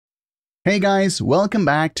Hey guys, welcome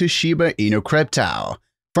back to Shiba Inu Crypto.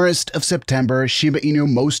 1st of September, Shiba Inu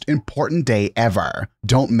most important day ever.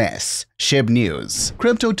 Don't miss. Shib News.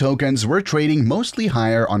 Crypto tokens were trading mostly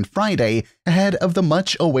higher on Friday ahead of the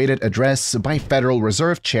much-awaited address by Federal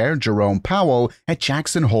Reserve Chair Jerome Powell at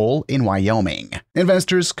Jackson Hole in Wyoming.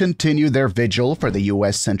 Investors continue their vigil for the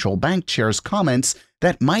U.S. Central Bank Chair's comments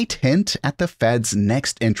that might hint at the Fed's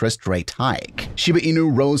next interest rate hike. Shiba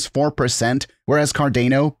Inu rose 4%, whereas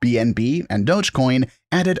Cardano, BNB, and Dogecoin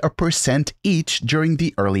added 1% each during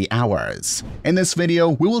the early hours. In this video,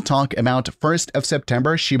 we will talk about 1st of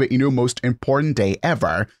September Shiba Inu most important day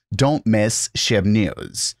ever. Don't miss Shib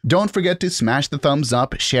News. Don't forget to smash the thumbs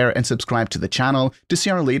up, share, and subscribe to the channel to see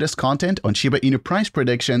our latest content on Shiba Inu price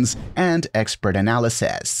predictions and expert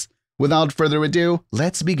analysis. Without further ado,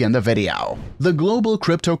 let's begin the video. The global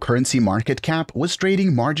cryptocurrency market cap was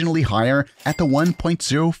trading marginally higher at the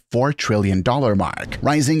 $1.04 trillion mark,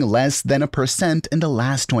 rising less than 1% in the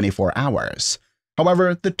last 24 hours.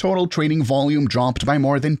 However, the total trading volume dropped by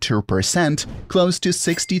more than 2%, close to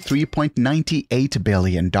 $63.98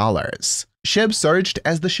 billion. Shib surged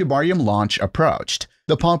as the Shibarium launch approached.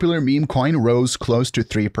 The popular meme coin rose close to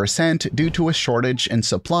 3% due to a shortage in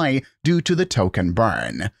supply due to the token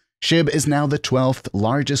burn. Shib is now the 12th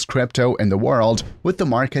largest crypto in the world, with the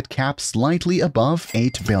market cap slightly above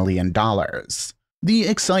 $8 billion. The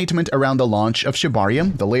excitement around the launch of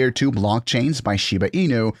Shibarium, the Layer 2 blockchains by Shiba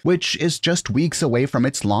Inu, which is just weeks away from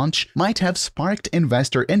its launch, might have sparked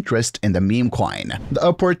investor interest in the meme coin. The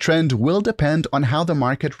upward trend will depend on how the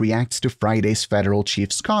market reacts to Friday's federal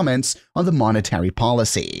chief's comments on the monetary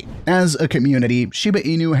policy. As a community, Shiba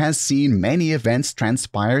Inu has seen many events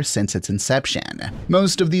transpire since its inception.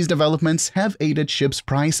 Most of these developments have aided Shib's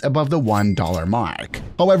price above the $1 mark.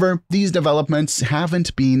 However, these developments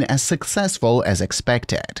haven't been as successful as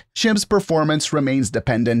expected. Shib's performance remains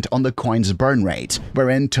dependent on the coin's burn rate,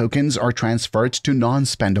 wherein tokens are transferred to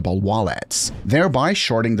non-spendable wallets, thereby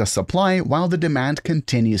shorting the supply while the demand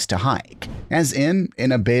continues to hike, as in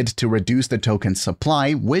a bid to reduce the token's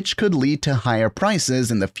supply, which could lead to higher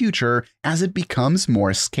prices in the future as it becomes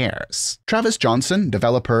more scarce. Travis Johnson,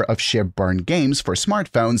 developer of Shib Burn games for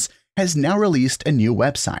smartphones, has now released a new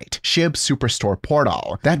website, Shib Superstore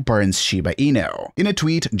Portal, that burns Shiba Inu. In a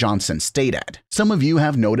tweet, Johnson stated, "Some of you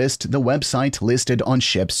have noticed the website listed on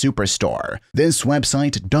Shib Superstore. This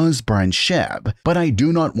website does burn Shib, but I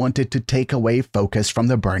do not want it to take away focus from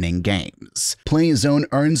the burning games. Playzone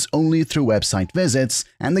earns only through website visits,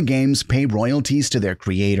 and the games pay royalties to their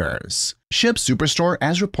creators." Shib Superstore,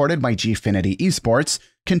 as reported by Gfinity Esports,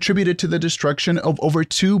 contributed to the destruction of over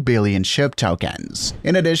 2 billion Shib tokens.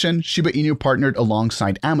 In addition, Shiba Inu partnered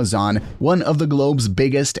alongside Amazon, one of the globe's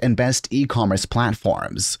biggest and best e-commerce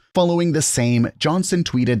platforms. Following the same, Johnson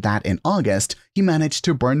tweeted that in August, he managed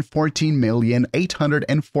to burn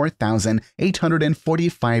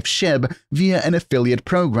 14,804,845 Shib via an affiliate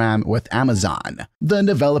program with Amazon. The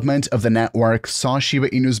development of the network saw Shiba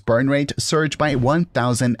Inu's burn rate surge by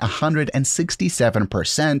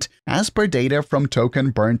 1,167% as per data from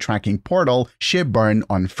token burn tracking portal ShibBurn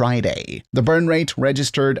on Friday. The burn rate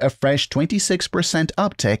registered a fresh 26%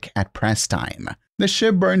 uptick at press time. The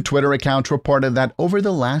ShibBurn Twitter account reported that over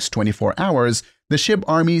the last 24 hours, the Shib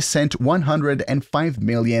army sent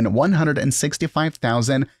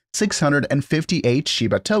 105,165,658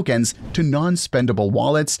 Shiba tokens to non-spendable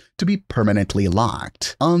wallets to be permanently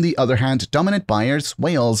locked. On the other hand, dominant buyers,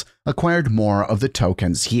 whales, acquired more of the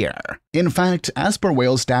tokens here. In fact, as per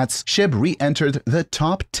whale stats, Shib re-entered the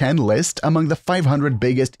top 10 list among the 500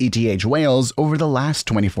 biggest ETH whales over the last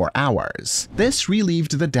 24 hours. This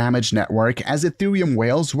relieved the damaged network as Ethereum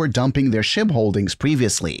whales were dumping their Shib holdings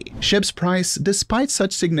previously. Shib's price, despite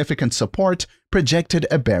such significant support, projected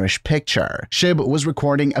a bearish picture. Shib was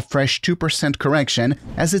recording a fresh 2% correction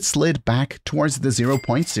as it slid back towards the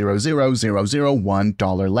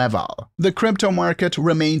 $0.00001 level. The crypto market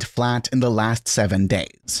remained flat in the last 7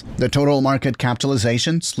 days. The total market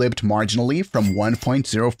capitalization slipped marginally from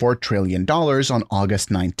 $1.04 trillion on August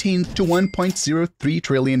 19th to $1.03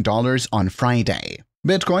 trillion on Friday.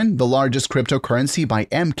 Bitcoin, the largest cryptocurrency by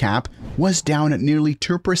MCAP, was down nearly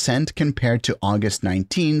 2% compared to August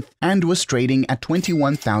 19th and was trading at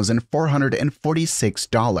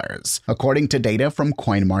 $21,446, according to data from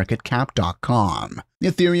CoinMarketCap.com.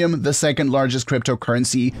 Ethereum, the second largest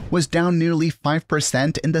cryptocurrency, was down nearly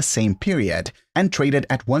 5% in the same period and traded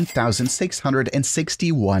at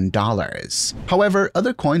 $1,661. However,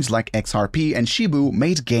 other coins like XRP and Shibu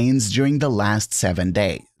made gains during the last 7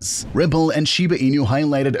 days. Ripple and Shiba Inu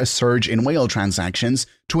highlighted a surge in whale transactions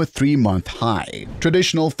to a 3-month high.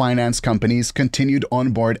 Traditional finance companies continued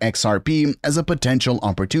on board XRP as a potential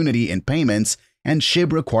opportunity in payments, and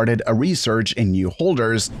Shib recorded a resurge in new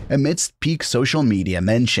holders amidst peak social media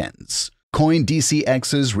mentions.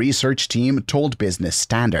 CoinDCX's research team told Business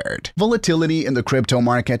Standard. Volatility in the crypto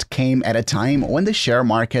market came at a time when the share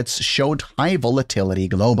markets showed high volatility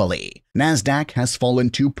globally. Nasdaq has fallen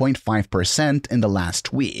 2.5% in the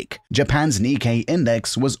last week. Japan's Nikkei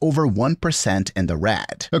index was over 1% in the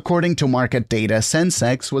red. According to market data,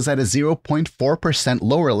 Sensex was at a 0.4%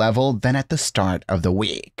 lower level than at the start of the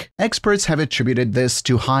week. Experts have attributed this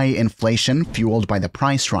to high inflation fueled by the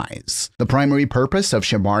price rise. The primary purpose of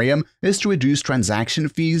Shibarium is to reduce transaction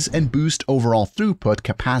fees and boost overall throughput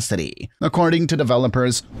capacity. According to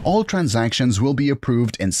developers, all transactions will be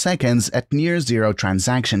approved in seconds at near zero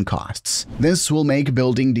transaction costs. This will make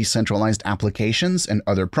building decentralized applications and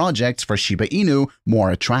other projects for Shiba Inu more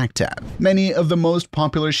attractive. Many of the most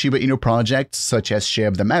popular Shiba Inu projects, such as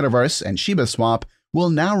Shib the Metaverse and SHIBASWAP, will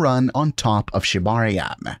now run on top of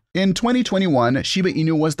Shibarium. In 2021, Shiba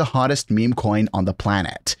Inu was the hottest meme coin on the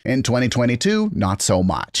planet. In 2022, not so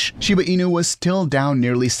much. Shiba Inu was still down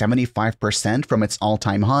nearly 75% from its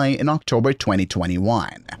all-time high in October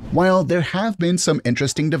 2021. While there have been some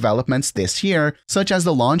interesting developments this year, such as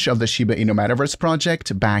the launch of the Shiba Inu Metaverse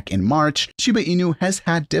project back in March, Shiba Inu has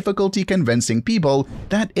had difficulty convincing people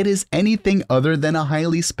that it is anything other than a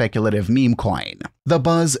highly speculative meme coin. The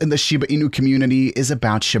buzz in the Shiba Inu community is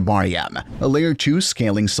about Shibarium, a Layer 2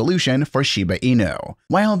 scaling solution for Shiba Inu.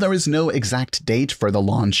 While there is no exact date for the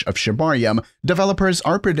launch of Shibarium, developers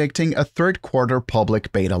are predicting a third-quarter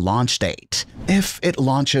public beta launch date. If it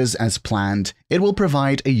launches as planned, it will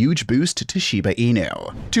provide a huge boost to Shiba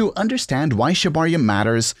Inu. To understand why Shibarium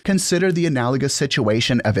matters, consider the analogous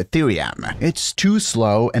situation of Ethereum. It's too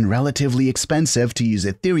slow and relatively expensive to use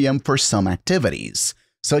Ethereum for some activities,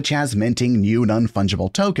 such as minting new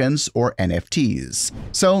non-fungible tokens or NFTs.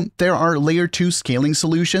 So there are Layer 2 scaling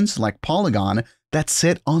solutions like Polygon that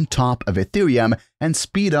sit on top of Ethereum and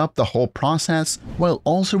speed up the whole process while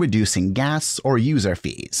also reducing gas or user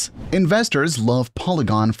fees. Investors love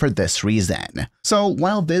Polygon for this reason. So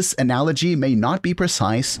while this analogy may not be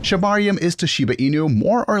precise, Shibarium is to Shiba Inu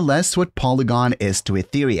more or less what Polygon is to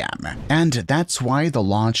Ethereum. And that's why the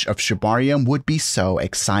launch of Shibarium would be so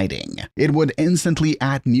exciting. It would instantly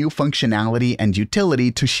add new functionality and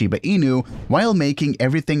utility to Shiba Inu while making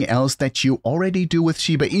everything else that you already do with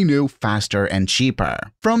Shiba Inu faster and cheaper.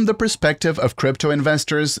 From the perspective of crypto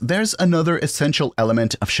investors, there's another essential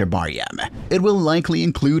element of Shibarium. It will likely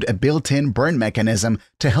include a built-in burn mechanism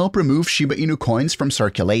to help remove Shiba Inu coins from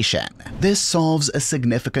circulation. This solves a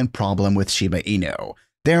significant problem with Shiba Inu.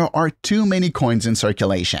 There are too many coins in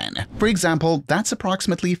circulation. For example, that's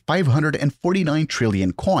approximately 549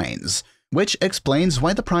 trillion coins, which explains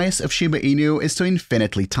why the price of Shiba Inu is so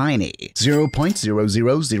infinitely tiny,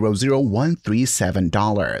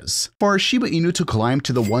 $0.0000137. For Shiba Inu to climb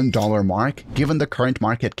to the $1 mark, given the current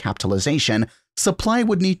market capitalization, supply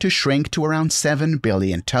would need to shrink to around 7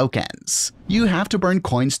 billion tokens. You have to burn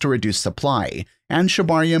coins to reduce supply, and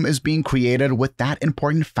Shibarium is being created with that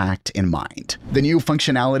important fact in mind. The new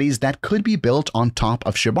functionalities that could be built on top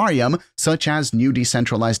of Shibarium, such as new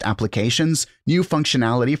decentralized applications, new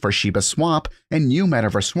functionality for Shiba Swap, and new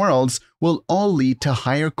metaverse worlds, will all lead to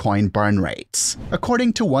higher coin burn rates.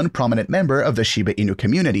 According to one prominent member of the Shiba Inu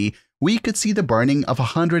community, we could see the burning of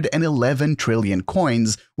 111 trillion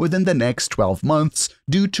coins within the next 12 months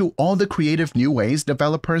due to all the creative new ways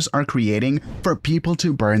developers are creating for people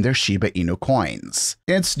to burn their Shiba Inu coins.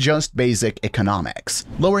 It's just basic economics.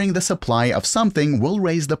 Lowering the supply of something will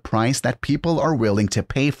raise the price that people are willing to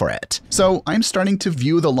pay for it. So I'm starting to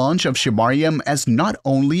view the launch of Shibarium as not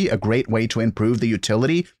only a great way to improve the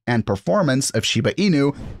utility and performance of Shiba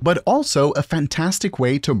Inu, but also a fantastic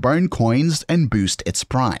way to burn coins and boost its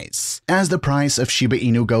price. As the price of Shiba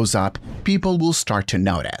Inu goes up, people will start to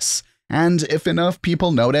notice. And if enough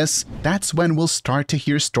people notice, that's when we'll start to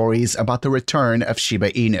hear stories about the return of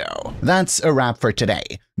Shiba Inu. That's a wrap for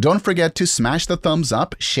today. Don't forget to smash the thumbs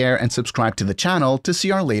up, share, and subscribe to the channel to see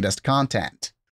our latest content.